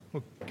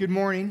Well, good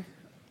morning.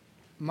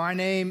 My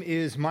name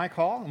is Mike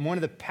Hall. I'm one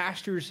of the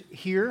pastors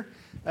here.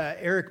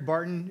 Eric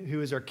Barton,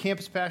 who is our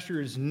campus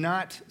pastor, is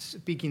not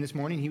speaking this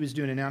morning. He was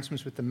doing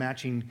announcements with the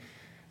matching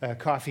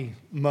coffee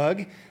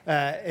mug.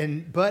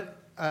 But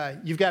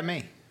you've got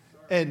me.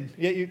 And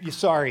you're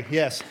sorry,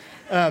 yes.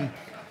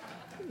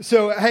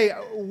 So, hey,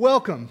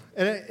 welcome.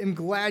 And I'm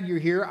glad you're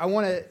here. I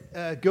want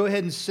to go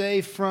ahead and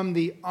say from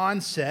the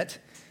onset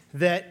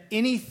that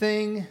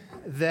anything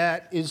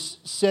that is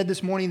said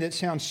this morning that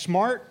sounds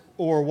smart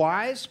or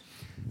wise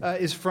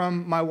is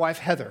from my wife,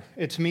 Heather.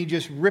 It's me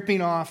just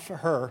ripping off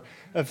her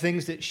of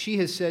things that she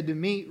has said to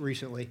me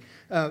recently.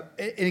 An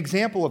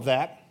example of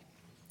that,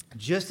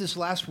 just this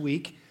last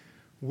week,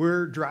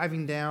 we're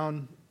driving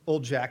down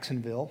Old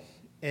Jacksonville,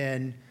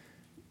 and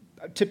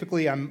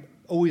typically I'm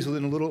always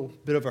in a little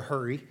bit of a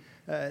hurry,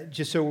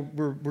 just so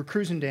we're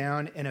cruising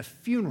down, and a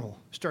funeral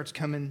starts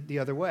coming the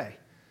other way.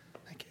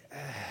 Like,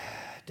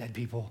 dead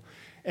people,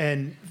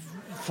 and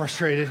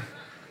frustrated.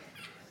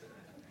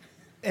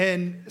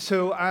 And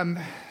so I'm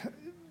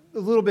a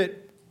little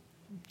bit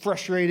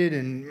frustrated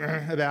and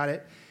about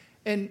it.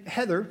 And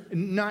Heather,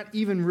 not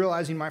even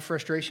realizing my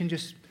frustration,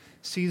 just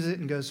sees it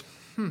and goes,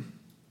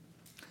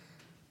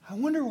 I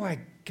wonder why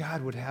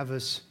God would have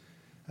us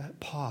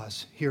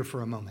pause here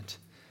for a moment.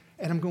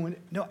 And I'm going,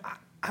 no,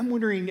 I'm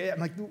wondering, I'm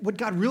like, what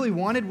God really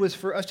wanted was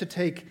for us to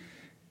take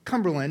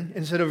Cumberland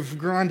instead of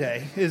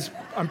Grande, is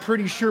I'm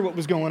pretty sure what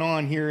was going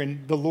on here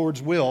in the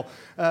Lord's will.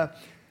 But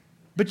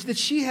that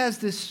she has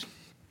this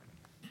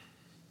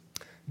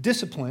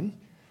discipline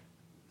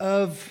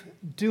of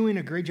doing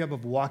a great job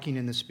of walking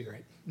in the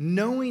Spirit,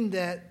 knowing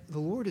that the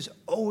Lord is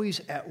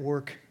always at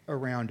work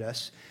around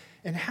us.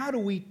 And how do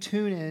we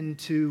tune in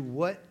to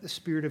what the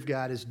Spirit of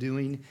God is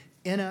doing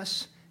in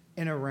us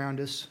and around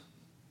us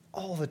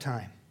all the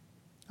time?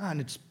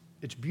 And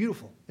it's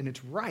beautiful and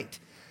it's right.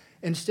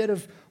 Instead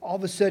of all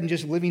of a sudden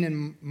just living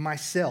in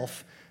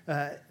myself,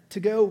 to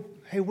go,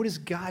 hey, what is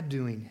God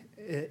doing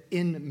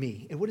in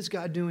me? And what is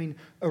God doing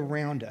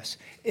around us?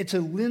 It's a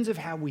lens of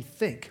how we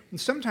think. And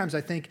sometimes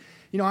I think,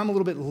 I'm a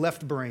little bit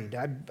left-brained.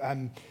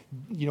 I'm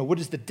what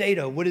is the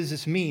data? What does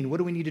this mean? What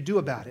do we need to do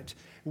about it?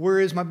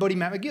 Whereas my buddy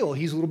Matt McGill,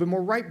 he's a little bit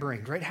more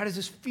right-brained, right? How does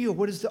this feel?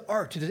 What is the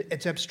art?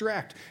 It's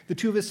abstract. The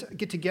two of us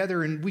get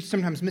together and we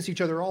sometimes miss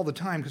each other all the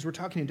time because we're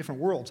talking in different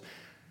worlds.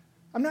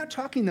 I'm not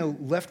talking, though,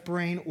 left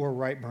brain or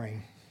right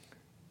brain.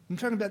 I'm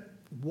talking about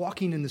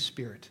walking in the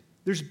Spirit.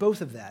 There's both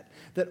of that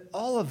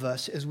all of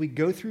us, as we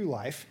go through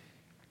life,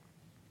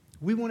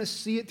 we want to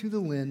see it through the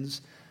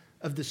lens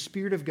of the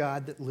Spirit of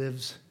God that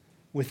lives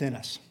within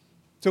us.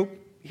 So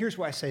here's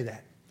why I say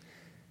that.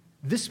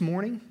 This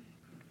morning,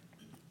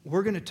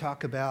 we're going to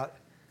talk about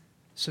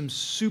some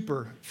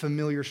super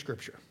familiar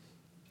scripture.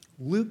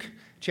 Luke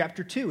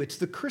chapter 2. It's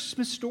the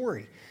Christmas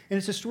story, and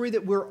it's a story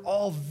that we're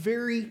all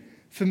very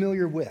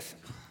familiar with.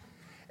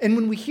 And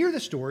when we hear the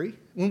story,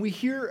 when we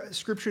hear a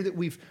scripture that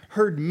we've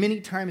heard many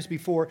times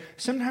before,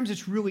 sometimes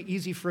it's really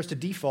easy for us to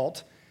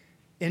default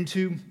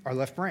into our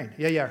left brain.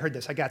 Yeah, I heard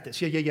this. I got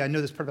this. Yeah, I know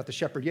this part about the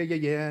shepherd. Yeah,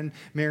 and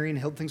Mary and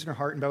held things in her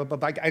heart and blah, blah,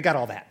 blah. I got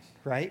all that,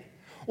 right?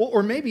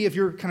 Or maybe if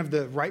you're kind of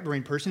the right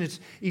brain person, it's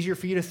easier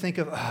for you to think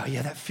of, oh,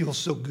 yeah, that feels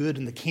so good,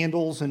 and the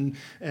candles, and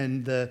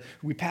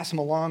we pass them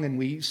along, and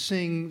we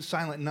sing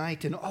Silent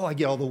Night, and I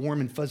get all the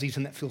warm and fuzzies,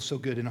 and that feels so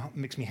good, and it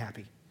makes me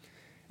happy.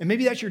 And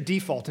maybe that's your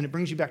default, and it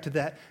brings you back to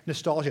that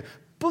nostalgia.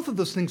 Both of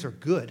those things are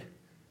good,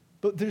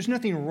 but there's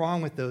nothing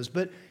wrong with those.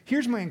 But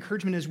here's my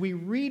encouragement as we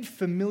read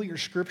familiar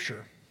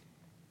scripture,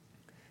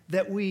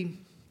 that we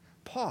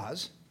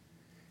pause,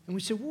 and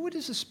we say, well, what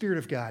is the Spirit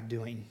of God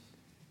doing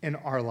in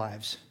our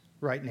lives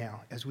right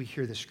now as we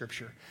hear this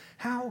scripture?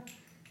 How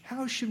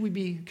should we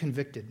be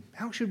convicted?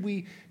 How should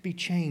we be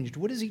changed?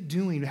 What is he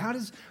doing? How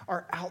does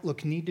our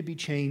outlook need to be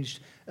changed,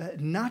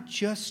 not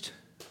just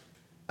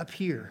up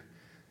here,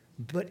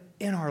 but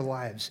in our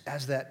lives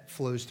as that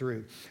flows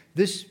through?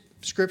 This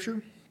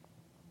scripture,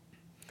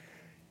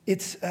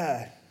 it's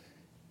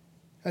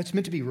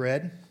meant to be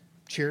read,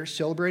 cherished,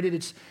 celebrated.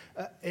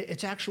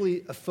 It's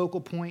actually a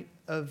focal point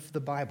of the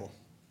Bible,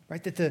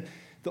 right? That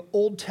the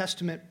Old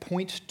Testament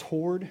points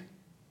toward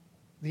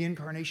the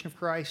incarnation of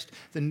Christ.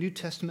 The New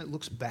Testament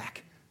looks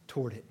back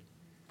toward it.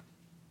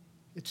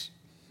 It's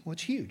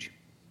huge.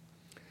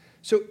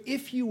 So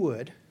if you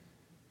would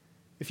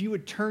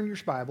turn your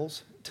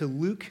Bibles to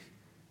Luke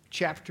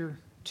chapter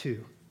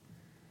 2,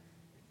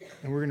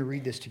 and we're going to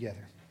read this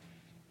together.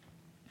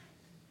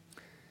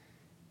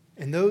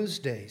 In those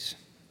days,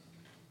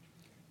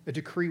 a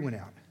decree went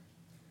out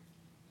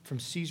from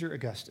Caesar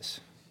Augustus.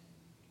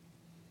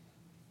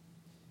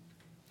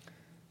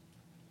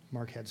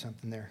 Mark had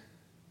something there.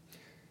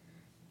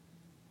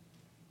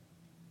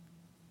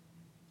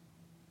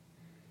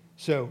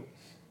 So,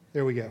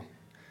 there we go.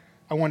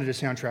 I wanted a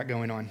soundtrack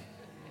going on.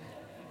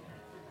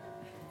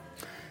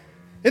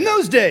 In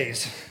those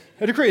days,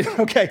 a decree.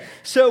 Okay,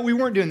 so we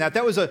weren't doing that.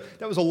 That was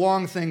a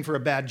long thing for a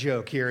bad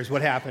joke here is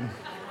what happened.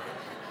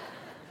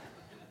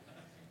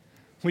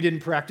 We didn't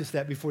practice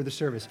that before the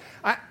service.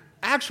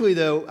 Actually,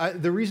 though,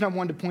 the reason I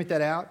wanted to point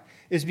that out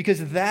is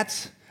because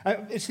that's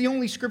It's the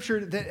only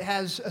scripture that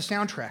has a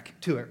soundtrack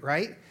to it,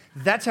 right?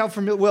 That's how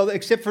familiar, well,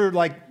 except for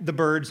like the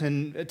birds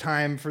and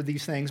time for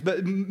these things,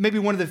 but maybe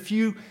one of the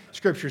few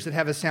scriptures that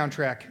have a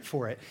soundtrack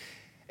for it.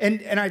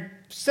 And I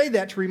say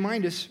that to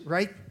remind us,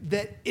 right,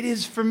 that it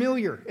is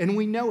familiar and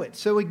we know it.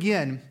 So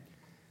again,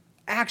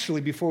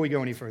 actually, before we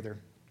go any further,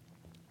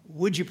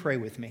 would you pray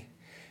with me?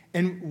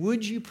 And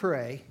would you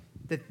pray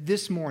that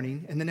this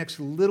morning, in the next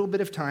little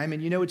bit of time,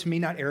 and you know it's me,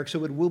 not Eric,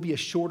 so it will be a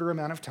shorter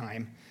amount of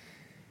time,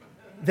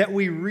 that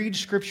we read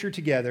Scripture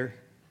together,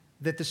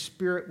 that the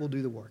Spirit will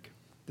do the work,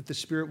 that the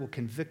Spirit will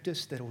convict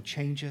us, that it will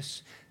change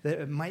us, that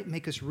it might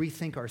make us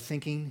rethink our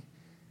thinking,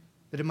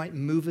 that it might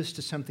move us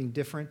to something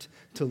different,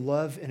 to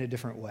love in a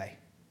different way.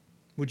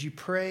 Would you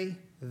pray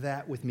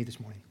that with me this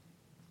morning?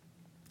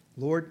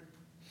 Lord,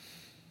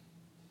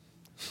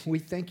 we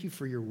thank you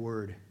for your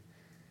word,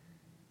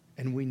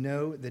 and we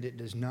know that it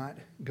does not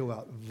go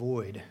out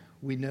void.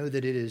 We know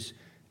that it is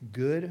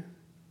good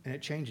and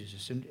it changes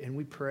us, and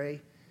we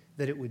pray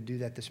that it would do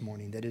that this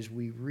morning, that as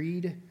we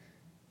read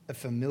a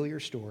familiar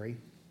story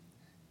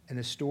and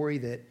a story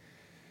that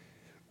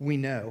we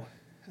know,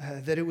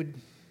 that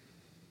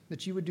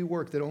you would do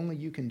work that only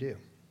you can do,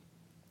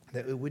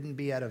 that it wouldn't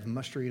be out of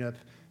mustering up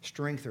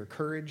strength or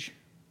courage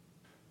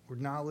or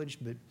knowledge,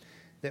 but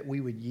that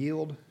we would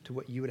yield to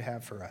what you would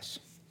have for us.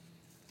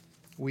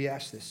 We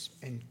ask this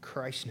in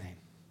Christ's name.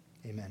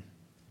 Amen.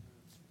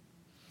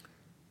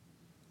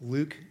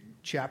 Luke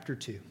chapter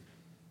 2.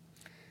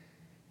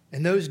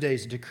 In those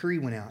days, a decree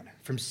went out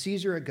from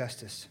Caesar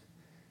Augustus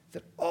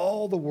that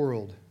all the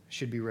world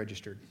should be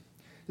registered.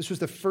 This was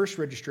the first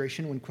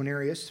registration when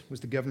Quirinius was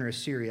the governor of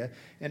Syria,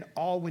 and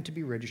all went to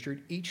be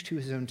registered, each to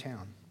his own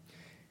town.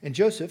 And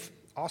Joseph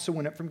also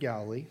went up from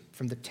Galilee,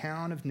 from the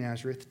town of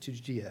Nazareth to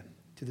Judea,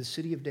 to the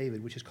city of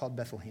David, which is called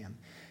Bethlehem,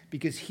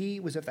 because he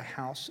was of the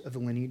house of the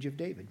lineage of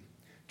David,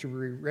 to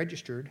be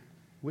registered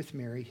with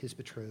Mary, his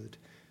betrothed,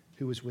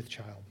 who was with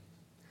child.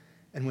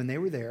 And when they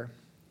were there,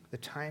 the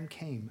time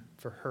came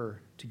for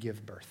her to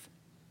give birth.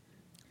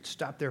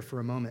 Stop there for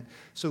a moment.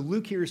 So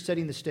Luke here is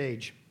setting the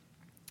stage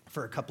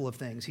for a couple of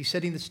things. He's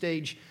setting the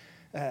stage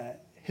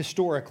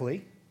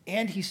historically,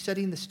 and he's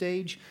setting the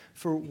stage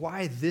for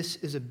why this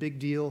is a big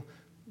deal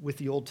with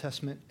the Old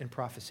Testament and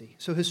prophecy.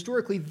 So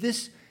historically,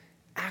 this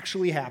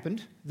actually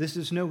happened. This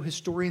is no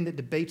historian that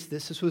debates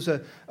this. This was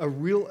a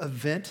real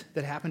event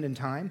that happened in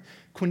time.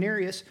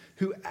 Quirinius,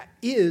 who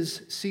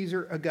is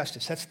Caesar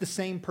Augustus, that's the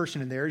same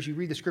person in there. As you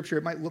read the scripture,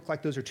 it might look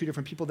like those are two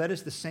different people. That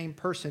is the same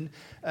person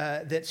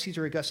that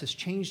Caesar Augustus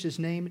changed his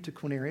name to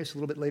Quirinius a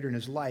little bit later in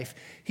his life.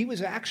 He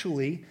was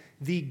actually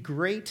the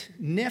great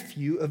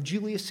nephew of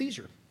Julius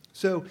Caesar.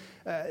 So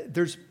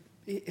there's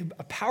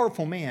a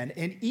powerful man,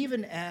 and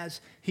even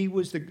as he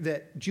was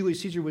that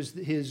Julius Caesar was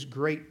his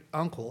great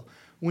uncle,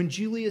 when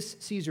Julius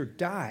Caesar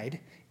died,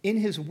 in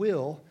his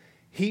will,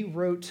 he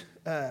wrote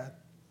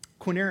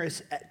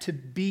Quirinius to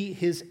be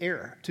his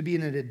heir, to be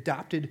an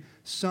adopted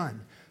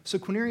son. So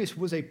Quirinius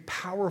was a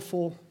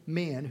powerful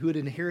man who had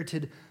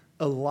inherited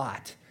a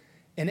lot.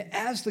 And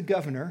as the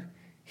governor,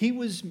 he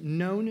was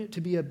known to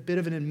be a bit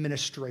of an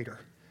administrator.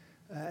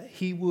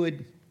 He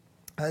would,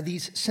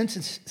 these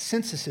censi,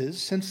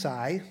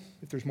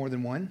 if there's more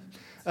than one,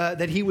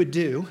 that he would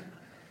do,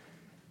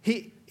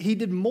 he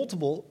did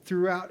multiple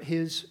throughout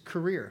his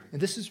career,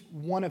 and this is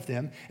one of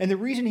them. And the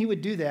reason he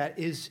would do that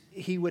is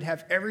he would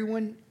have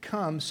everyone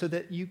come so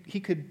that he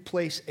could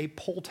place a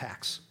poll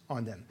tax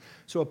on them.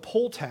 So a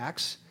poll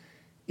tax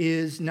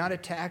is not a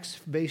tax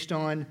based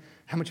on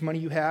how much money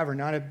you have, or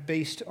not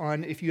based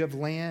on if you have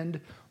land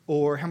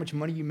or how much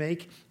money you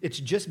make. It's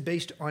just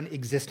based on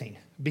existing,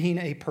 being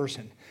a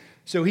person.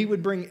 So he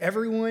would bring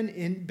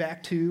everyone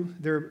back to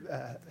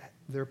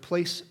their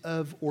place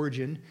of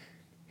origin.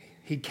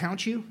 He'd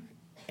count you,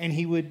 and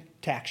he would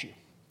tax you.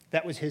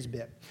 That was his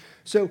bit.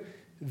 So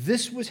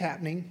this was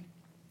happening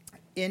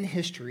in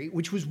history,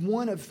 which was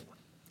one of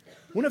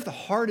the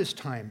hardest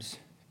times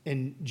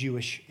in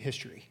Jewish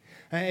history.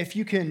 If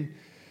you can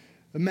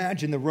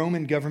imagine, the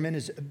Roman government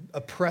is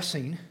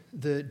oppressing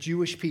the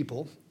Jewish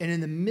people, and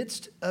in the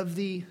midst of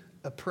the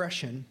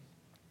oppression,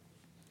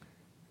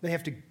 they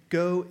have to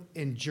go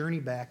and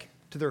journey back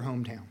to their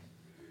hometown.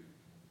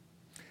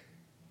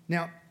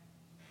 Now,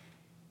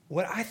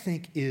 what I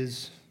think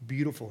is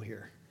beautiful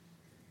here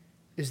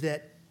is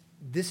that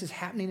this is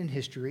happening in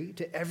history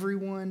to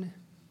everyone,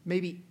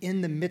 maybe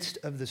in the midst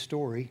of the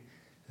story.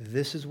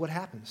 This is what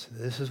happens.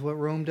 This is what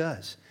Rome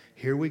does.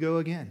 Here we go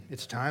again.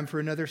 It's time for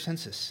another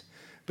census.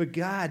 But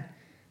God,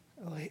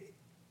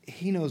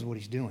 he knows what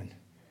he's doing.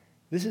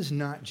 This is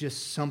not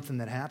just something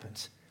that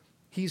happens.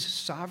 He's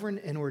sovereign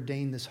and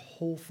ordained this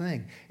whole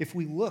thing. If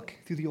we look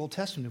through the Old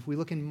Testament, if we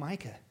look in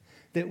Micah,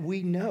 that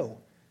we know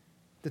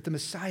that the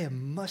Messiah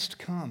must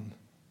come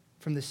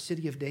from the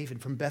city of David,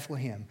 from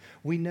Bethlehem.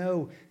 We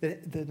know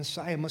that the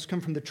Messiah must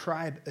come from the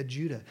tribe of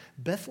Judah.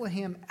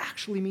 Bethlehem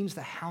actually means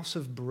the house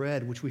of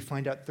bread, which we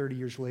find out 30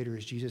 years later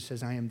as Jesus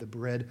says, I am the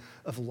bread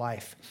of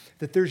life.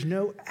 That there's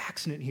no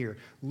accident here.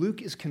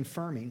 Luke is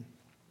confirming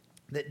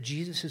that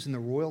Jesus is in the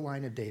royal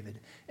line of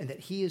David and that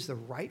he is the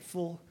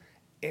rightful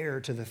heir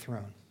to the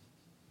throne.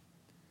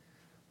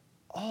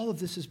 All of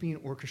this is being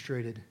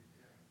orchestrated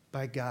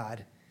by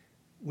God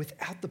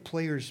without the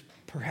players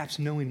perhaps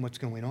knowing what's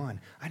going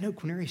on. I know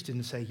Quirinius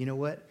didn't say, you know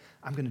what,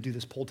 I'm going to do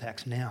this poll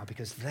tax now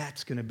because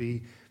that's going to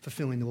be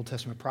fulfilling the Old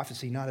Testament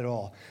prophecy. Not at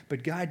all.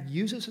 But God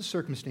uses a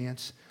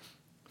circumstance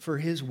for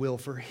his will,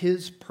 for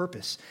his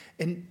purpose.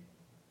 And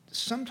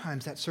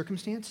sometimes that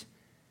circumstance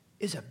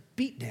is a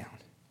beatdown.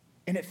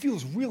 And it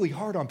feels really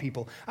hard on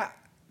people.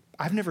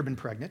 I've never been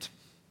pregnant.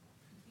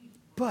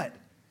 But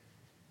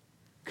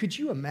could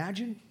you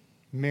imagine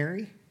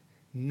Mary,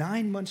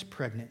 9 months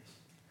pregnant,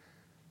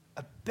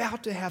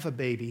 about to have a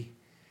baby,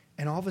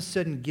 and all of a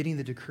sudden getting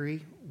the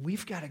decree,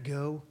 we've got to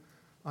go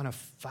on a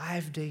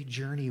 5-day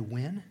journey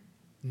when?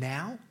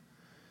 Now?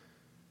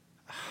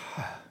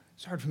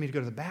 It's hard for me to go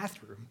to the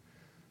bathroom,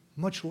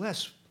 much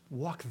less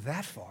walk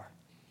that far.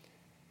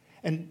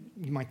 And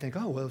you might think,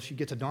 oh, well, she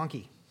gets a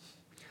donkey.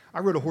 I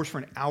rode a horse for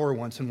an hour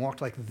once and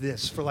walked like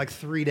this for like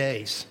 3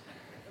 days.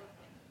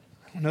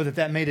 I don't know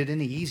that made it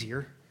any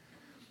easier.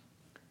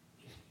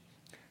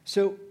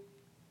 So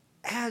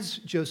as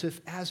Joseph,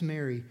 as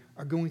Mary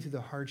are going through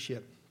the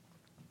hardship,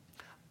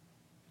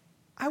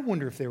 I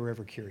wonder if they were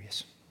ever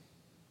curious.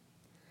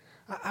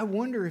 I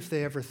wonder if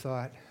they ever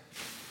thought,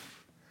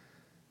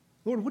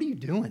 Lord, what are you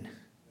doing?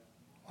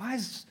 Why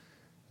is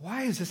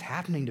this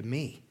happening to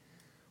me?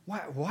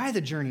 Why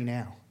the journey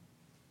now?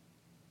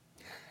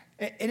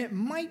 And it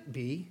might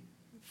be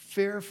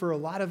fair for a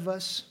lot of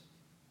us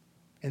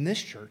in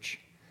this church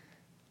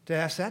to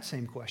ask that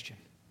same question.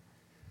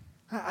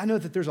 I know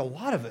that there's a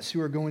lot of us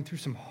who are going through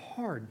some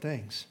hard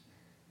things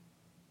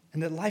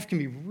and that life can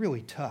be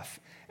really tough.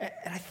 And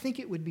I think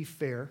it would be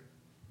fair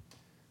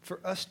for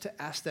us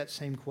to ask that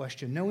same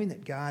question, knowing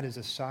that God is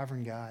a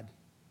sovereign God.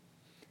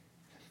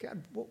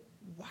 God,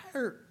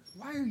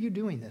 why are you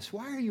doing this?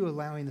 Why are you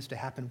allowing this to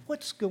happen?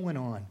 What's going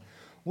on?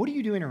 What are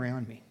you doing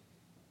around me?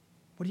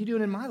 What are you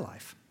doing in my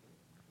life?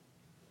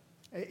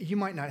 You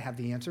might not have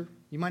the answer.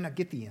 You might not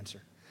get the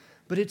answer.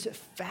 But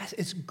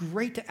it's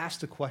great to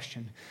ask the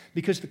question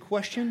because the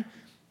question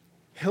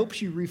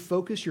helps you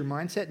refocus your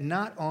mindset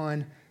not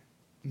on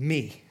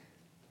me,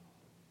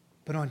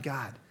 but on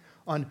God,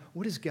 on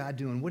what is God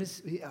doing?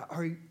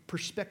 Our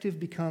perspective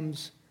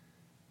becomes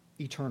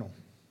eternal,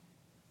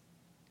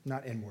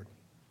 not inward.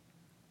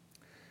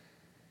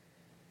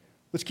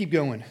 Let's keep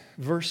going.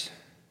 Verse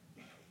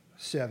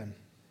 7.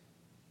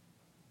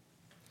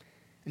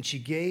 And she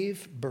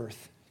gave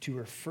birth to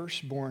her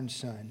firstborn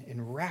son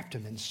and wrapped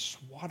him in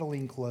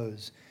swaddling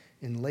clothes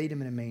and laid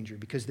him in a manger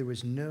because there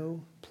was no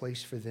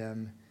place for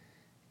them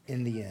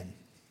in the inn.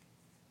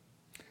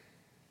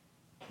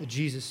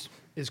 Jesus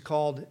is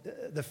called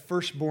the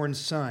firstborn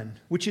son,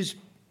 which is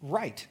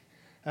right.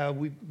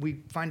 We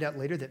find out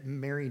later that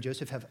Mary and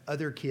Joseph have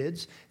other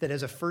kids, that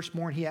as a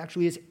firstborn, he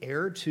actually is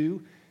heir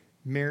to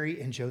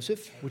Mary and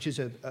Joseph, which is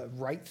a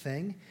right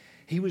thing.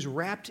 He was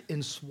wrapped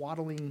in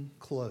swaddling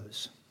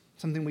clothes,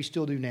 something we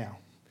still do now.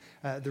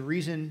 The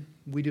reason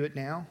we do it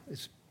now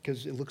is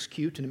because it looks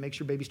cute and it makes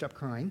your baby stop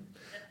crying.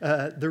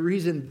 The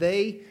reason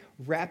they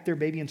wrapped their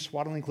baby in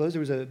swaddling clothes, there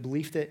was a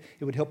belief that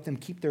it would help them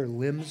keep their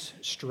limbs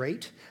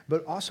straight.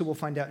 But also, we'll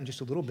find out in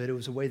just a little bit, it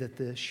was a way that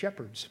the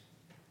shepherds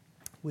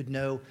would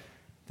know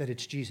that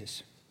it's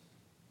Jesus.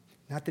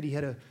 Not that he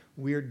had a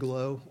weird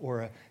glow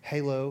or a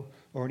halo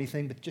or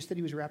anything, but just that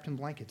he was wrapped in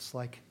blankets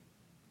like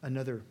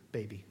another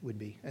baby would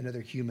be,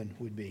 another human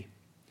would be.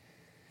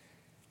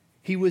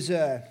 He was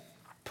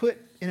put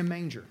in a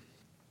manger,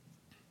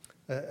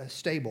 a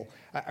stable,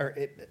 or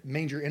a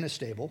manger in a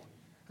stable.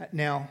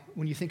 Now,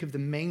 when you think of the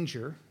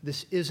manger,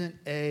 this isn't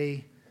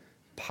a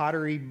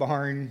pottery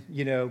barn,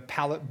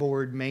 pallet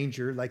board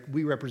manger like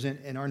we represent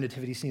in our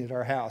nativity scene at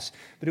our house,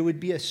 but it would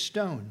be a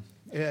stone,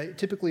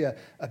 typically a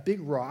big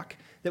rock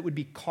that would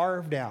be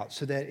carved out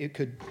so that it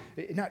could,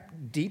 not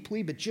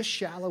deeply, but just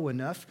shallow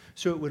enough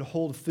so it would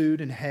hold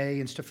food and hay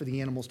and stuff for the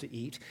animals to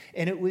eat.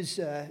 And it was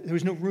there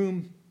was no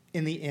room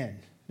in the inn.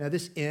 Now,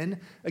 this inn,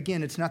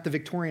 again, it's not the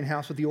Victorian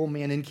house with the old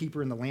man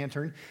innkeeper and the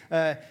lantern.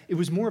 It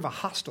was more of a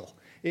hostel.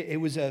 It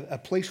was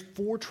a place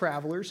for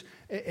travelers.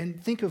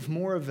 And think of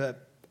more of an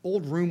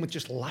old room with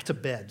just lots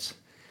of beds.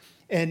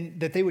 And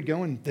that they would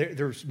go and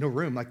there was no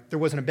room. Like, there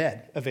wasn't a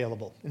bed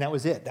available. And that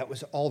was it. That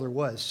was all there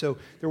was. So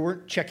there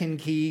weren't check-in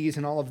keys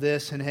and all of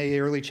this. And, hey,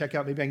 early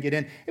checkout, maybe I can get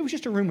in. It was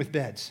just a room with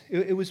beds.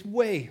 It was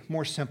way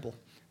more simple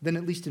than,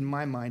 at least in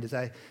my mind, as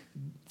I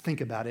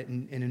think about it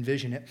and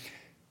envision it.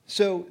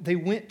 So they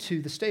went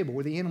to the stable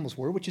where the animals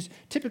were, which is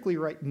typically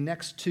right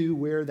next to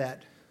where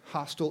that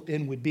hostel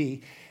inn would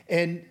be.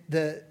 And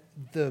the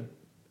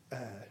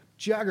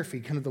geography,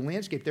 kind of the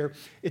landscape there,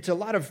 it's a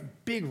lot of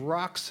big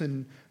rocks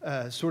and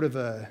sort of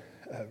a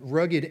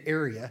rugged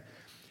area.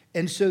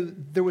 And so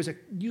there was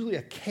usually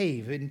a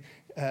cave and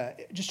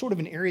just sort of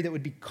an area that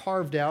would be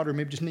carved out or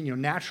maybe just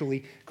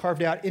naturally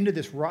carved out into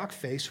this rock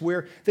face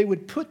where they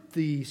would put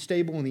the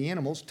stable and the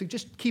animals to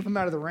just keep them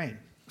out of the rain.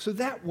 So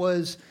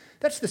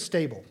that's the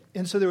stable.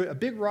 And so there was a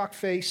big rock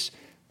face,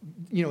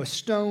 a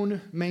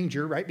stone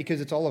manger, right, because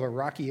it's all of a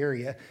rocky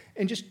area,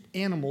 and just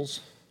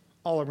animals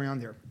all around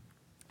there.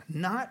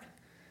 Not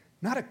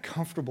a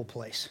comfortable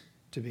place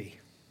to be.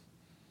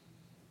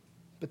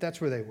 But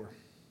that's where they were.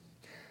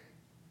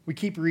 We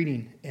keep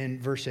reading in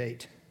verse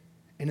 8.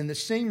 And in the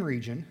same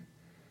region,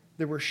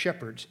 there were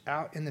shepherds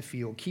out in the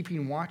field,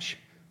 keeping watch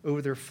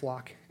over their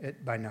flock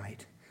by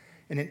night.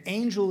 And an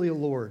angel of the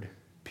Lord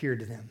appeared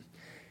to them,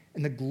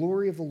 and the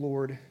glory of the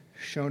Lord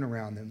shone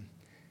around them,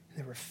 and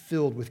they were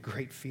filled with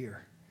great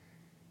fear.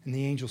 And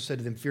the angel said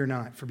to them, "Fear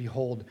not, for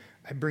behold,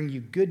 I bring you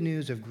good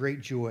news of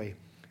great joy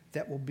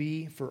that will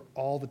be for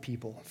all the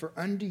people. For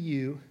unto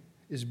you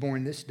is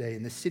born this day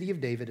in the city of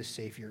David a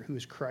Savior, who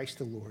is Christ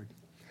the Lord.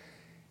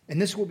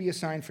 And this will be a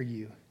sign for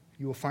you.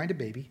 You will find a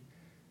baby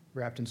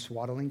wrapped in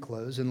swaddling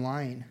clothes and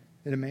lying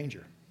in a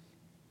manger."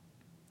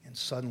 And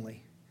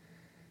suddenly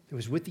there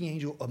was with the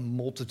angel a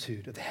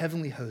multitude of the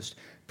heavenly host,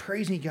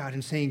 praising God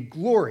and saying,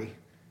 "Glory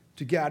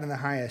to God in the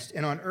highest,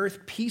 and on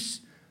earth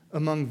peace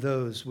among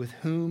those with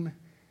whom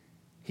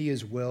he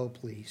is well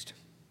pleased."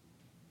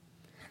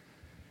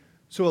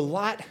 So a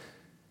lot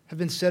have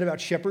been said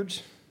about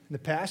shepherds in the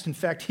past. In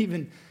fact,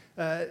 even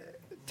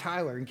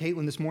Tyler and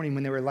Caitlin this morning,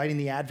 when they were lighting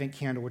the Advent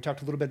candle, we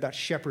talked a little bit about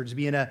shepherds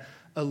being a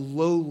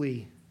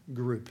lowly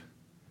group.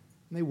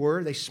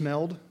 And they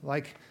smelled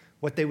like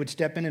what they would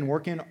step in and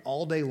work in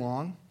all day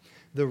long.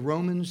 The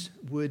Romans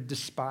would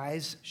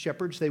despise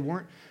shepherds. They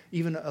weren't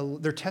even,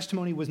 their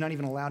testimony was not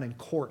even allowed in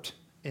court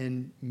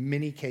in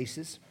many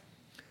cases.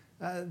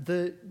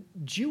 The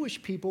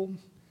Jewish people,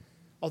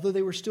 although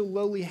they were still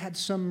lowly, had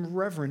some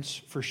reverence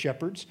for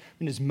shepherds.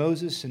 And as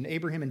Moses and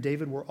Abraham and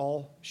David were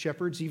all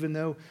shepherds, even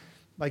though,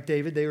 like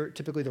David, they were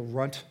typically the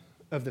runt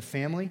of the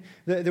family,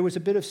 there was a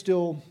bit of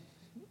still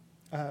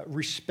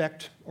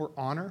respect or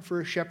honor for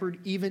a shepherd,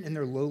 even in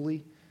their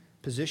lowly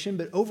position.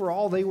 But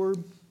overall, they were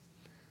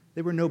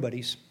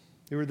nobodies.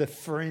 They were the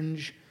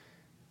fringe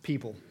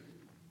people.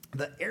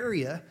 The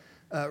area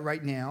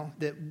right now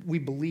that we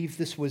believe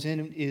this was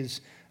in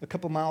is a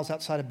couple miles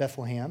outside of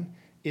Bethlehem.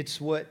 It's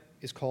what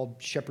is called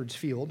Shepherd's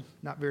Field.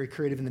 Not very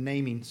creative in the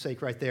naming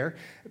sake right there.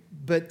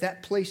 But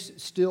that place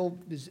still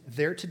is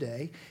there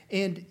today.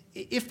 And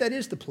if that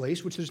is the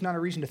place, which there's not a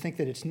reason to think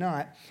that it's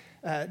not,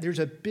 there's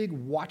a big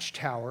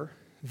watchtower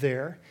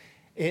there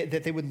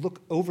that they would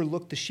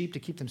overlook the sheep to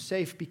keep them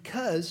safe,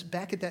 because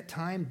back at that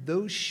time,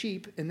 those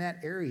sheep in that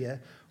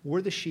area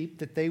were the sheep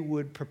that they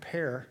would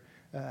prepare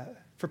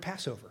for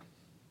Passover.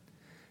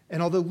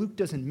 And although Luke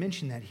doesn't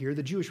mention that here,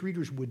 the Jewish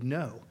readers would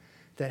know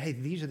that, hey,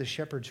 these are the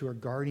shepherds who are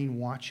guarding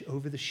watch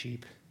over the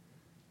sheep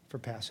for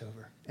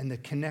Passover. And the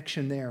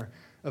connection there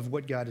of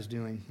what God is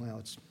doing, well,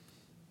 it's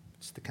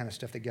the kind of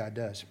stuff that God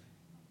does.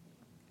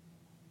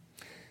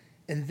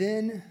 And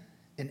then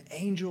an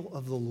angel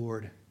of the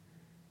Lord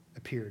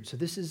appeared. So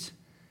this is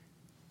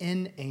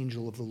an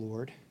angel of the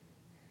Lord.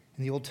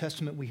 In the Old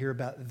Testament, we hear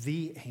about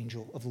the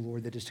angel of the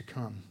Lord that is to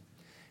come.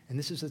 And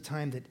this is the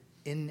time that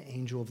an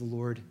angel of the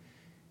Lord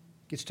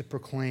gets to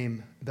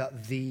proclaim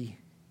about the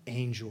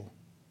angel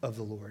of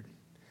the Lord.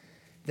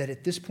 That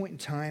at this point in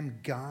time,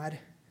 God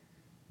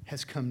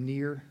has come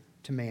near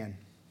to man.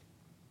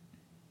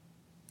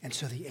 And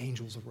so the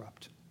angels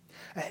erupt.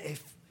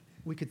 If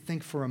we could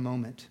think for a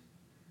moment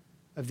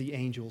of the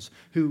angels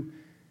who,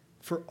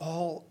 for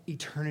all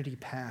eternity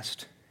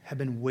past, have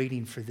been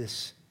waiting for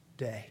this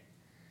day.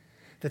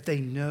 That they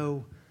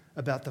know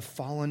about the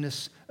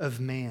fallenness of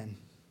man,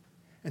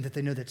 and that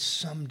they know that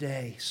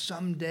someday,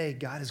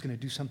 God is going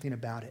to do something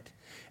about it.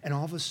 And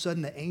all of a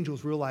sudden, the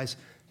angels realize,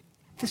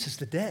 this is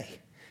the day.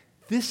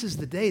 This is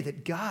the day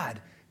that God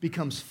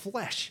becomes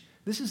flesh.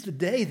 This is the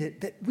day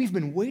that we've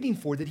been waiting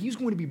for, that he's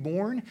going to be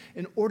born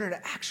in order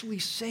to actually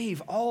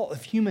save all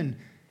of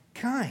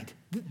humankind.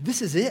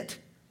 This is it.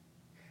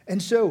 And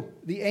so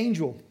the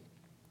angel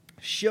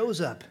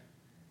shows up,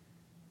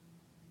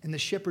 and the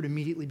shepherd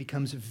immediately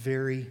becomes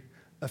very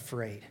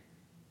afraid.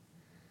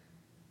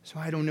 So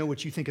I don't know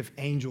what you think of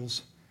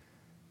angels,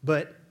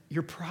 but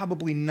you're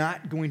probably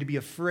not going to be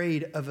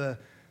afraid of a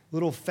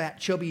little fat,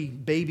 chubby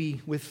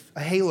baby with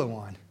a halo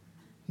on.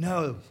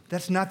 No,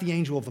 that's not the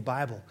angel of the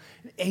Bible.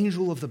 An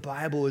angel of the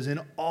Bible is in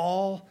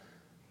all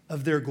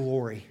of their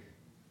glory.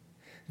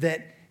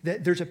 That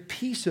there's a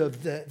piece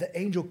of the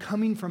angel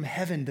coming from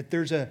heaven, that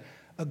there's a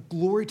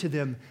glory to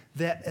them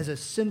that as a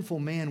sinful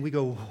man, we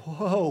go,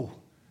 whoa.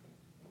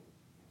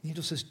 The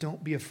angel says,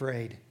 don't be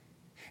afraid.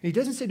 And he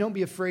doesn't say don't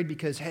be afraid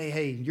because,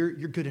 hey, you're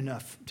good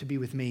enough to be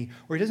with me.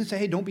 Or he doesn't say,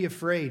 hey, don't be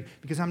afraid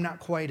because I'm not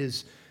quite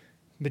as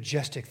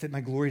majestic, that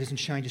my glory doesn't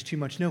shine just too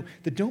much. No,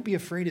 the don't be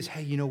afraid is,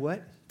 hey, you know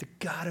what? The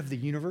God of the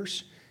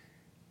universe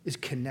is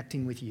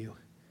connecting with you,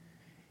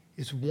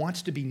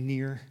 wants to be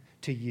near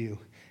to you.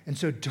 And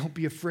so don't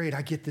be afraid.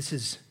 I get this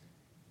is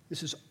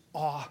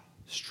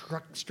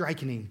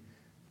awe-striking,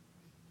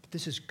 but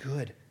this is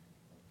good.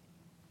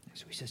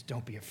 So he says,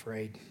 don't be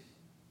afraid.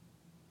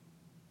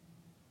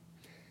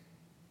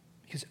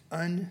 Because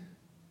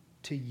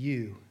unto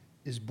you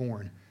is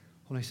born.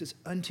 When he says,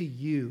 unto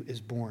you is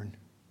born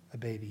a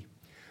baby.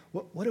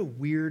 What a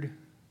weird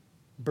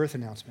birth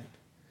announcement.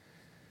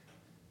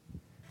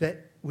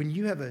 That when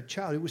you have a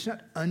child, it was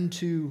not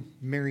unto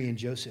Mary and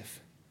Joseph,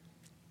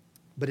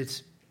 but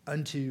it's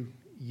unto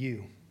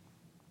you.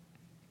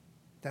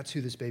 That's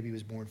who this baby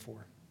was born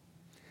for.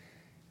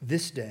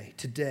 This day,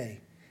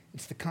 today,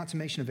 it's the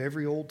consummation of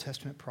every Old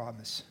Testament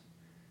promise.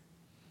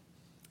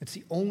 It's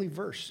the only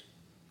verse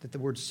that the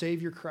words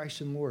Savior,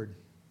 Christ, and Lord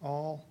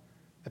all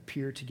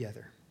appear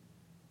together.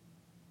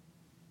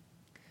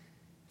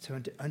 So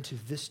unto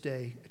this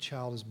day a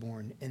child is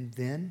born, and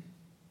then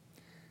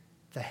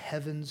the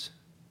heavens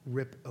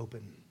rip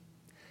open,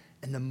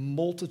 and the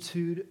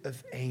multitude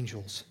of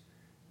angels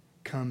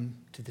come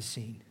to the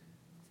scene.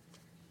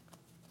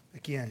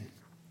 Again,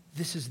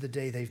 this is the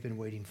day they've been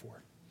waiting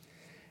for.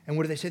 And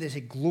what do they say? They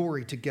say,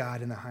 glory to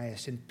God in the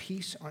highest, and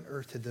peace on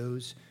earth to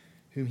those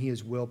whom he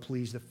is well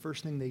pleased. The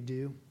first thing they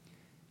do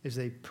is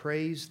they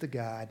praise the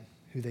God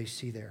who they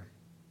see there.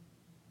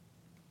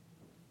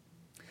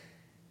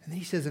 And then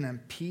he says, and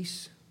I'm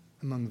peace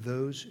among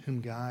those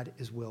whom God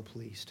is well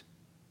pleased.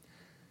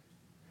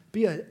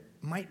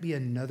 Might be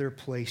another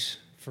place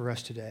for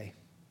us today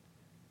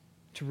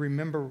to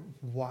remember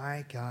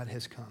why God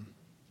has come,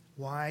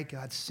 why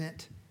God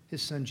sent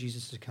his son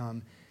Jesus to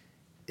come,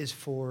 is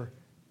for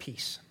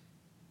peace.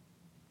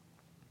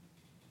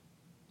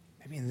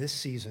 Maybe in this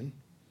season,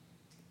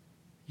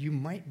 you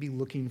might be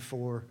looking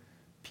for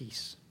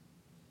peace.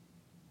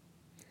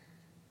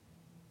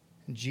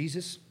 And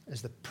Jesus,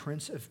 as the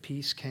Prince of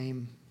Peace,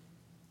 came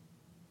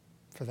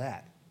for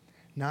that.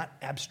 Not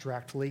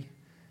abstractly,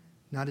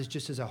 not as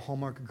just as a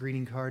Hallmark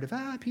greeting card of,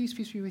 peace,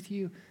 peace be with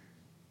you,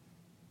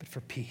 but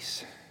for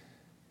peace.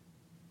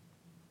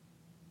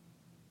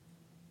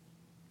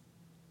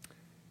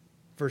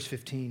 Verse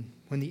 15,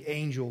 when the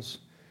angels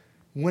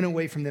went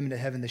away from them into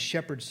heaven, the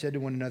shepherds said to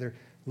one another,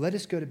 let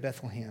us go to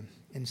Bethlehem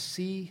and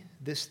see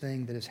this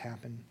thing that has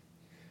happened,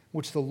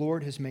 which the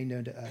Lord has made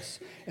known to us.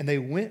 And they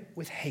went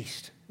with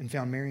haste and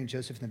found Mary and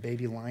Joseph and the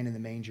baby lying in the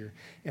manger.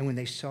 And when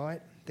they saw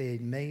it, they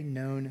had made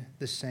known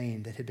the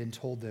saying that had been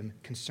told them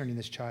concerning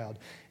this child.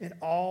 And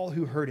all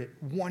who heard it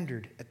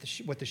wondered at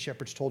what the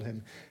shepherds told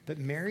him. But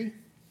Mary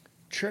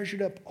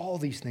treasured up all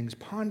these things,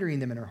 pondering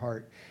them in her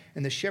heart.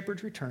 And the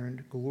shepherds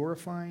returned,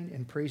 glorifying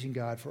and praising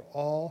God for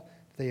all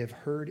they have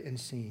heard and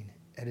seen,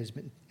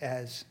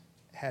 as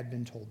had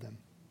been told them.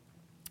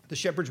 The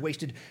shepherds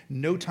wasted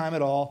no time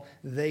at all.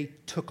 They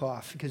took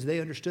off because they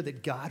understood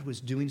that God was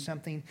doing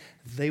something.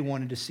 They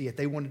wanted to see it.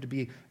 They wanted to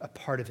be a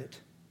part of it.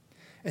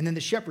 And then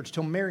the shepherds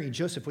told Mary and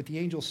Joseph what the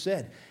angel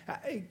said.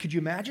 Could you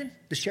imagine?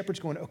 The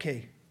shepherds going,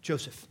 okay,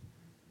 Joseph,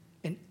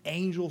 an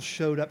angel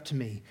showed up to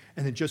me.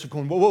 And then Joseph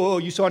going, whoa, whoa, whoa,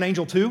 you saw an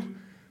angel too?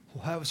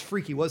 Well, that was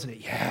freaky, wasn't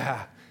it?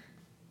 Yeah.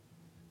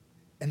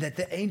 And that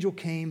the angel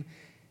came,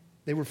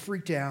 they were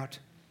freaked out,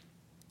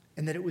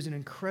 and that it was an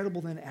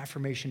incredible then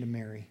affirmation to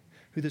Mary,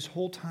 who this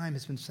whole time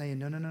has been saying,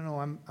 no,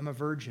 I'm a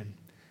virgin.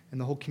 And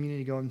the whole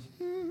community going,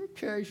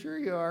 okay, sure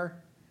you are.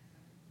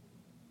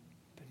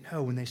 But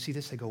no, when they see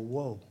this, they go,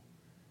 whoa,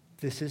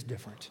 this is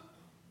different.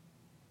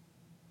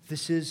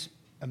 This is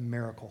a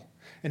miracle.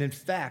 And in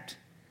fact,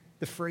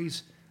 the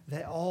phrase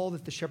that all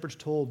that the shepherds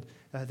told,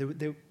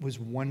 there was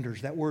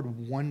wonders. That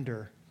word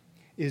wonder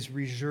is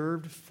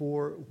reserved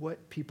for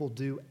what people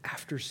do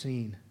after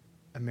seeing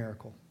a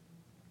miracle.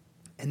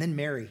 And then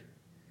Mary,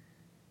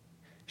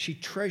 she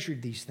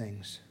treasured these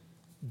things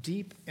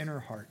deep in her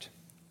heart.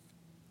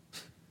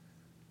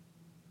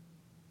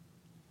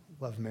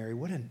 Love Mary.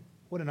 What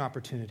an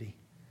opportunity.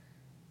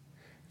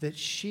 That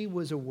she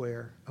was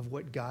aware of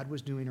what God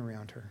was doing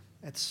around her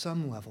at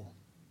some level.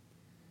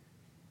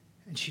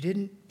 And she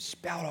didn't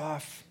spout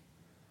off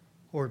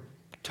or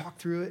talk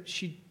through it.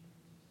 She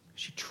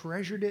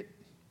treasured it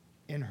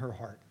in her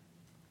heart.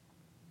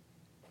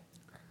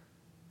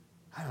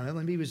 I don't know,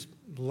 maybe it was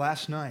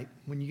last night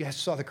when you guys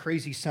saw the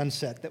crazy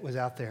sunset that was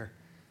out there.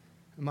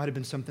 It might have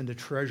been something to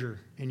treasure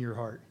in your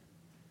heart.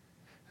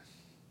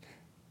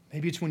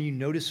 Maybe it's when you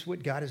notice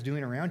what God is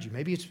doing around you.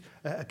 Maybe it's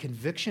a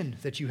conviction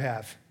that you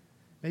have.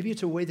 Maybe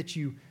it's a way that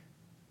you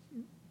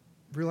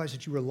realize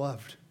that you were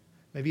loved.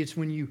 Maybe it's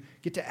when you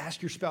get to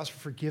ask your spouse for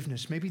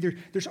forgiveness. Maybe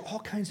there's all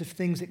kinds of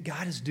things that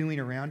God is doing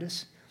around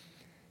us.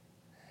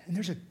 And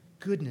there's a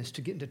goodness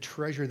to getting to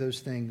treasure those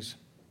things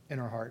in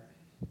our heart.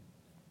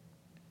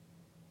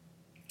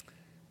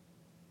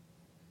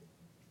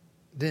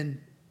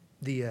 Then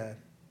the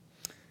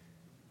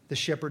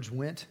shepherds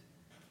went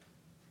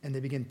and they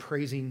began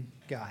praising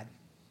God,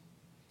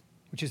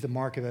 which is the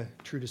mark of a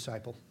true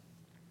disciple.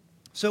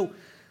 So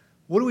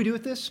what do we do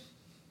with this?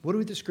 What do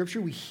we do with the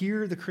scripture? We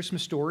hear the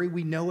Christmas story.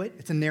 We know it.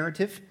 It's a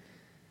narrative.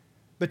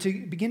 But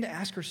to begin to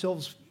ask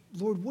ourselves,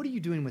 Lord, what are you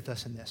doing with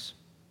us in this?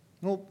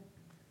 Well,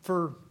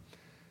 for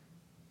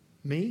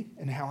me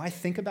and how I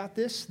think about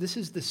this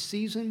is the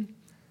season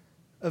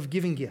of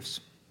giving gifts.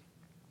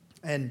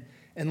 And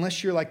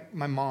unless you're like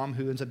my mom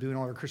who ends up doing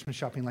all her Christmas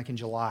shopping like in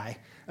July,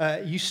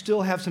 you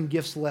still have some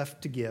gifts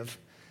left to give.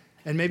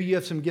 And maybe you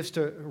have some gifts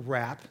to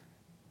wrap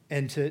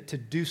and to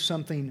do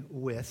something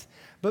with.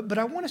 But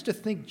I want us to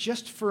think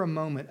just for a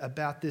moment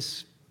about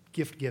this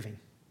gift giving.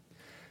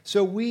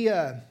 So we've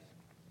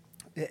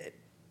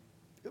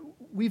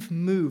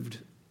moved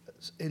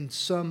in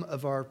some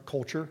of our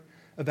culture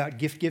about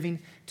gift giving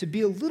to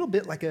be a little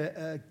bit like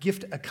a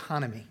gift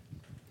economy.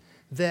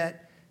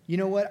 That, you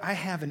know what, I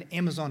have an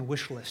Amazon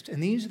wish list,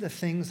 and these are the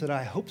things that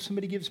I hope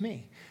somebody gives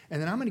me.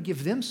 And then I'm going to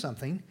give them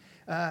something,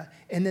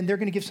 and then they're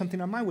going to give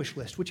something on my wish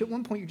list, which at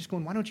one point you're just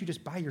going, why don't you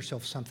just buy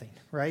yourself something,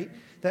 right?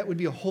 That would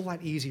be a whole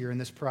lot easier in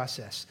this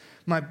process.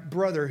 My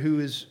brother, who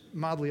is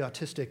mildly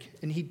autistic,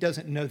 and he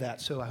doesn't know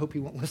that, so I hope he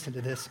won't listen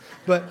to this,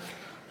 but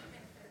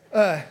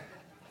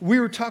we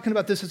were talking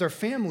about this as our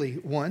family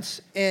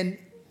once, and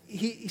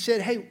he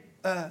said, hey,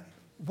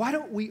 why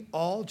don't we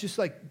all just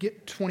like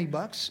get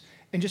 $20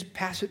 and just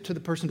pass it to the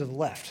person to the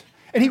left?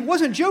 And he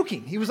wasn't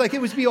joking. He was like, it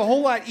would be a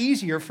whole lot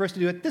easier for us to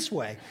do it this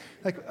way.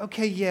 Like,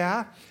 okay,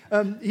 yeah.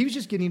 He was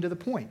just getting to the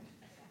point.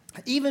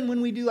 Even when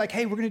we do like,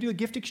 hey, we're going to do a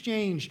gift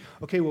exchange.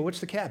 Okay, well, what's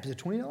the cap? Is it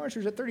 $20 or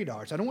is it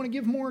 $30? I don't want to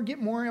give more, get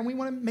more, and we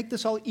want to make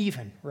this all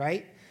even,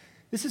 right?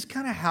 This is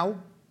kind of how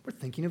we're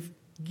thinking of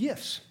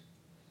gifts.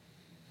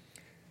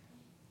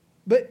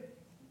 But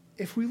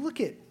if we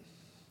look at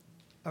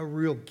a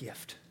real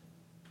gift,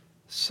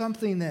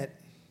 something that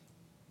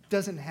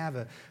doesn't have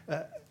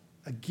a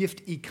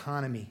gift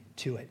economy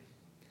to it,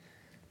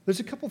 there's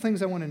a couple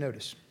things I want to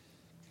notice.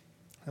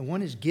 And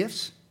one is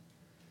gifts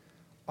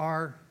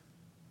are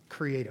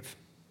creative.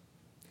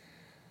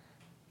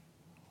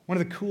 One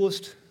of the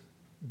coolest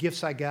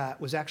gifts I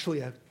got was actually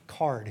a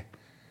card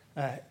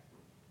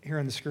here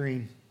on the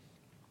screen.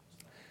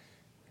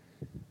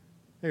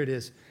 There it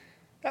is.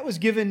 That was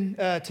given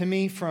to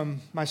me from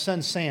my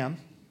son Sam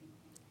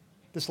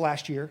this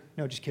last year.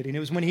 No, just kidding. It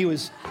was when he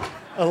was,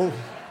 it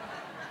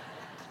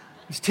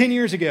was 10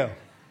 years ago.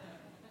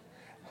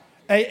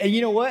 And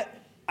you know what?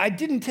 I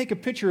didn't take a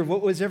picture of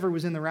what was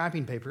in the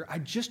wrapping paper. I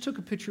just took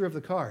a picture of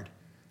the card.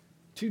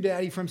 To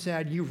Daddy from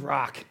Sad, you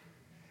rock.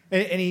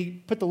 And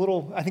he put the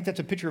little, I think that's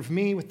a picture of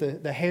me with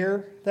the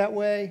hair that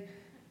way.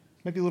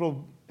 Maybe a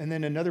little, and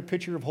then another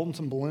picture of holding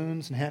some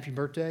balloons and happy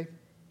birthday.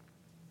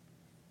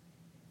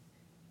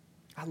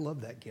 I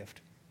love that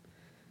gift.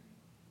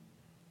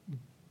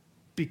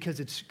 Because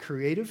it's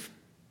creative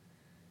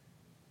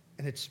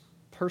and it's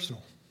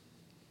personal.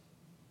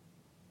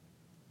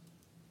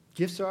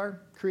 Gifts are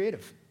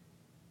creative.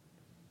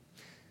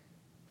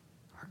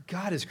 Our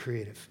God is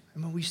creative. I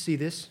mean, we see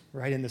this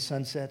right in the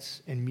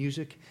sunsets and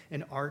music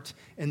and art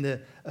and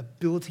the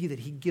ability that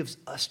he gives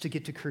us to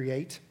get to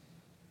create.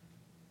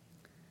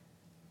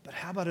 But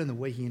how about in the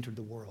way he entered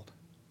the world?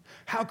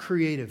 How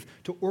creative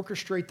to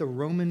orchestrate the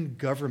Roman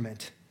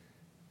government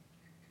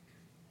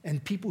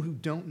and people who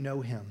don't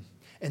know him,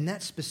 and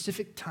that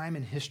specific time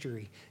in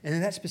history, and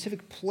in that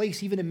specific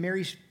place, even in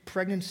Mary's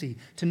pregnancy,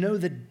 to know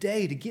the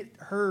day to get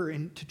her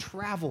and to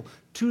travel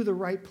to the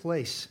right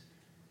place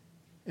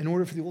in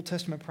order for the Old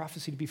Testament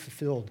prophecy to be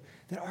fulfilled,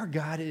 that our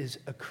God is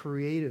a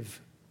creative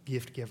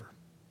gift giver.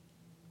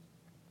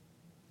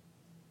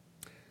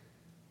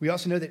 We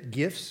also know that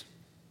gifts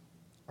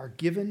are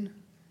given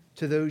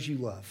to those you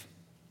love.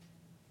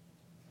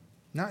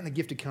 Not in the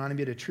gift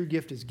economy, but a true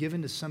gift is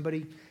given to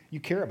somebody you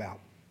care about.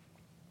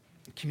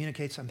 It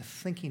communicates, I'm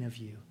thinking of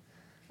you.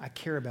 I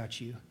care about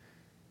you.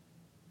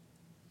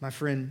 My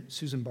friend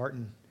Susan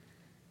Barton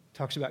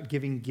talks about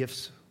giving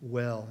gifts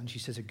well, and she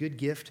says a good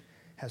gift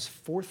has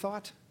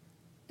forethought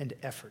and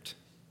effort.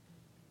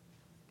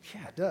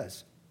 Yeah, it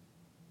does.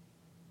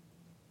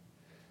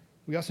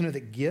 We also know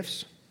that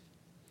gifts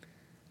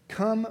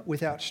come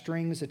without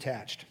strings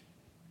attached.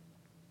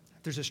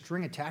 If there's a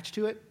string attached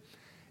to it,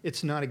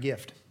 it's not a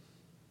gift.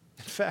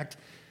 In fact,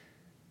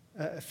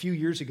 a few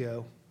years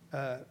ago,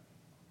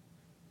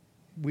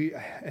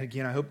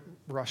 again, I hope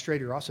Ross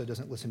Strader also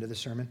doesn't listen to this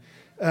sermon.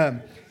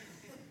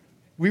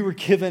 We were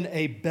given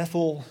a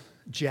Bethel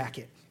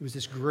jacket. It was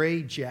this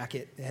gray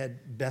jacket that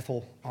had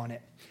Bethel on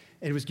it.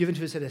 And it was given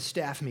to us at a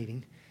staff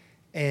meeting.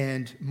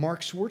 And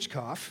Mark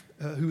Schwarzkopf,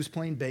 who was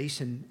playing bass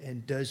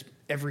and does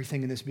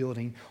everything in this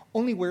building,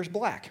 only wears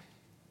black.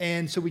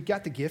 And so we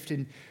got the gift,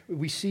 and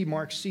we see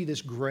Mark see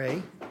this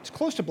gray. It's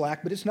close to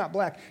black, but it's not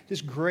black.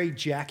 This gray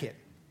jacket.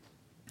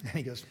 And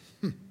he goes,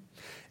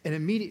 And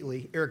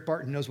immediately, Eric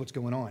Barton knows what's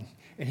going on.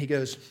 And he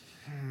goes,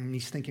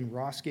 he's thinking,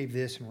 Ross gave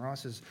this, and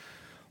Ross is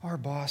our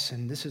boss,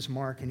 and this is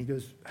Mark. And he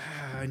goes,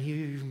 and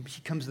he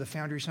comes to the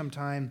foundry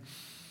sometime.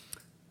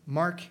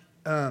 Mark,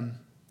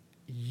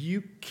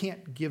 you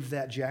can't give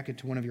that jacket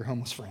to one of your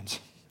homeless friends.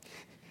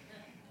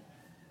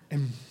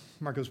 And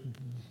Mark goes,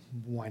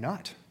 why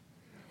not?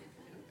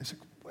 It's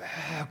like,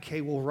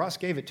 okay, well, Ross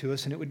gave it to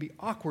us, and it would be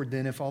awkward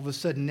then if all of a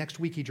sudden next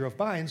week he drove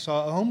by and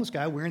saw a homeless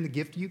guy wearing the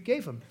gift you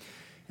gave him.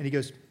 And he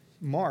goes,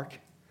 Mark,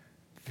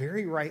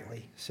 very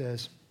rightly,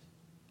 says,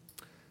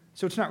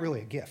 so it's not really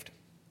a gift.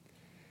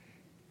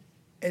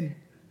 And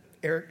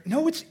Eric,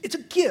 no, it's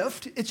a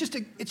gift. It's just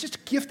a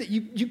gift that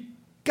you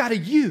got to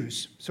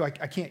use. So I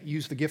can't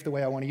use the gift the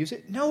way I want to use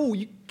it. No,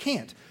 you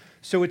can't.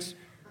 So it's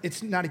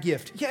not a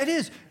gift. Yeah, it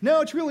is.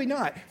 No, it's really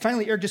not.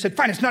 Finally, Eric just said,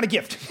 fine, it's not a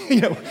gift.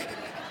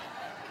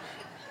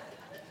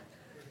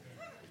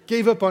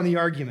 Gave up on the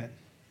argument.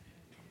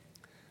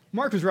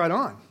 Mark was right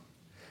on,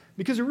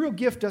 because a real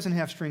gift doesn't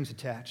have strings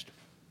attached.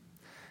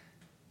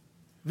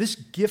 This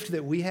gift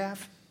that we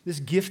have this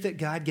gift that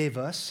God gave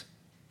us,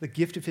 the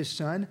gift of his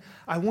Son,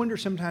 I wonder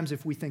sometimes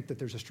if we think that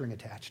there's a string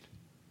attached.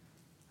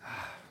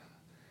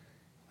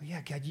 Well,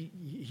 yeah, God,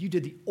 you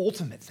did the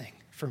ultimate thing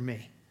for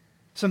me,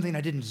 something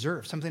I didn't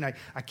deserve, something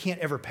I can't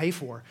ever pay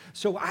for.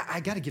 So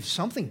I got to give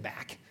something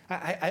back.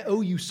 I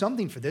owe you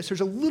something for this.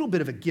 There's a little bit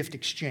of a gift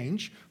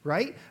exchange,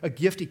 right? A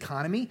gift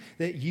economy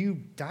that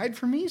you died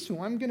for me,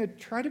 so I'm going to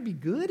try to be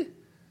good.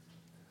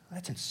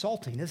 That's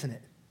insulting, isn't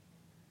it?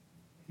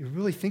 You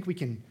really think we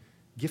can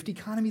gift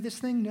economy this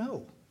thing?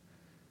 No.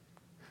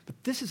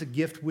 But this is a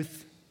gift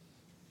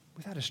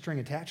without a string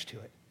attached to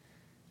it.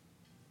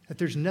 That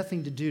there's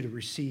nothing to do to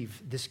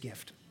receive this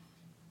gift.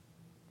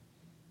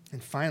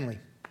 And finally,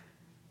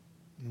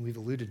 and we've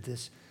alluded to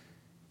this,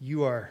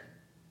 you are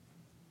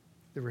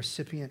the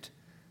recipient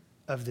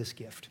of this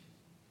gift.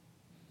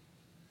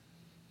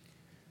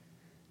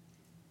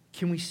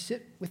 Can we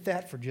sit with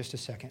that for just a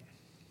second?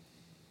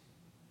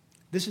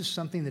 This is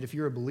something that if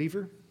you're a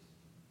believer,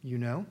 you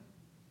know.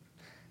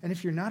 And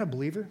if you're not a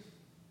believer,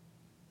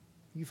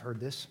 you've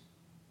heard this.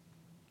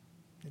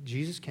 That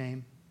Jesus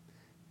came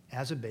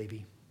as a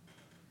baby,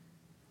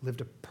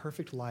 lived a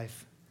perfect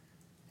life,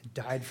 and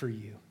died for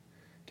you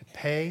to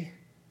pay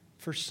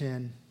for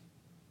sin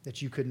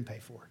that you couldn't pay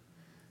for,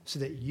 so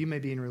that you may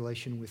be in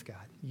relation with God.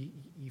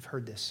 You've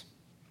heard this.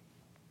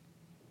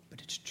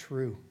 But it's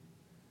true.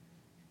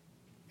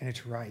 And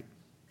it's right.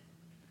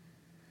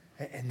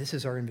 And this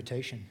is our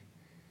invitation.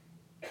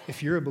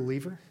 If you're a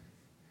believer,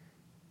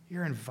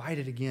 you're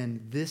invited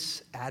again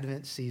this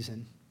Advent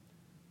season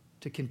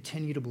to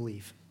continue to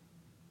believe,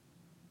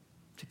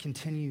 to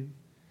continue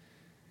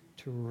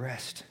to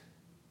rest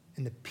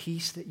in the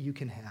peace that you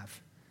can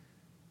have,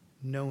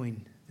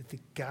 knowing that the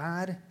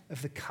God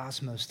of the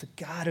cosmos, the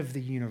God of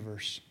the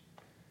universe,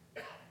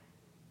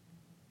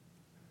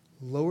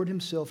 lowered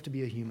himself to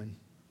be a human,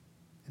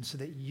 and so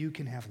that you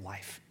can have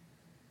life,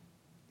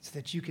 so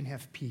that you can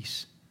have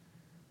peace.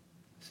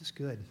 This is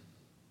good.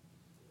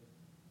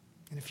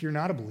 And if you're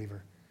not a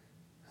believer,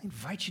 I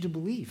invite you to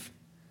believe.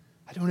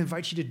 I don't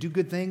invite you to do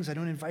good things. I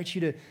don't invite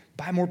you to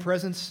buy more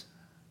presents.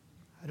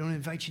 I don't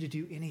invite you to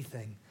do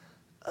anything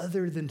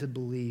other than to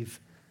believe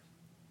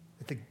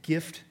that the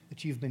gift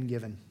that you've been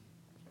given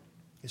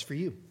is for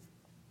you.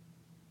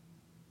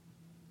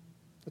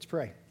 Let's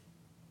pray.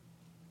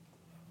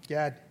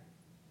 God,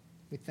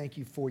 we thank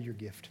you for your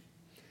gift.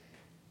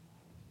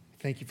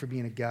 Thank you for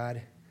being a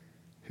God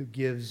who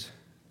gives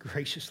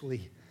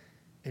graciously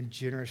and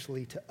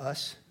generously to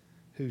us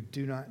who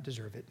do not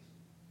deserve it.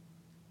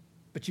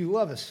 But you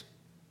love us.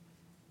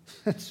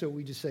 And so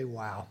we just say,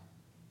 wow.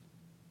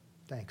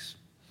 Thanks.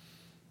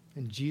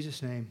 In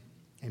Jesus' name,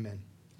 amen.